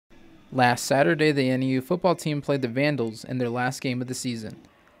Last Saturday, the NAU football team played the Vandals in their last game of the season.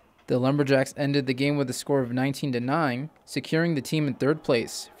 The Lumberjacks ended the game with a score of 19-9, securing the team in third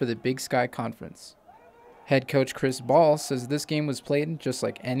place for the Big Sky Conference. Head coach Chris Ball says this game was played just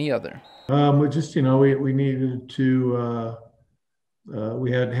like any other. We just, we needed to,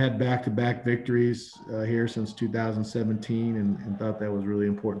 we had back-to-back victories here since 2017 and thought that was really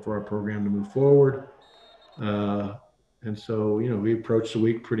important for our program to move forward. And so, we approached the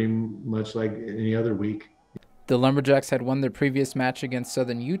week pretty much like any other week. The Lumberjacks had won their previous match against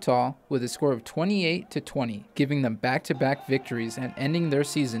Southern Utah with a score of 28-20, giving them back-to-back victories and ending their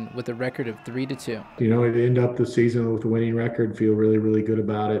season with a record of 3-2. It ended up the season with a winning record, feel really, really good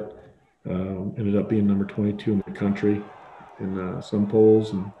about it. Ended up being number 22 in the country in some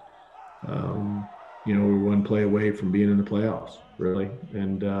polls. And, we were one play away from being in the playoffs, really.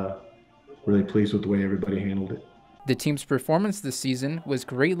 And really pleased with the way everybody handled it. The team's performance this season was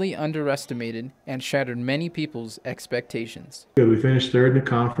greatly underestimated and shattered many people's expectations. We finished third in the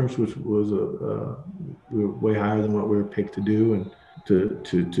conference, which was we were way higher than what we were picked to do, and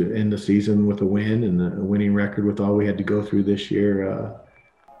to end the season with a win and a winning record with all we had to go through this year.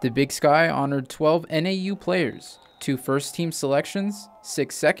 The Big Sky honored 12 NAU players, 2 first-team selections,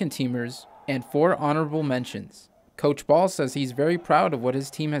 6 second-teamers, and 4 honorable mentions. Coach Ball says he's very proud of what his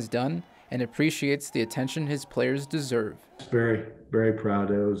team has done and appreciates the attention his players deserve. Very, very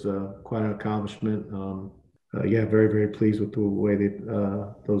proud. It was quite an accomplishment. Very, very pleased with the way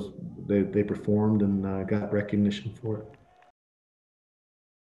they performed and got recognition for it.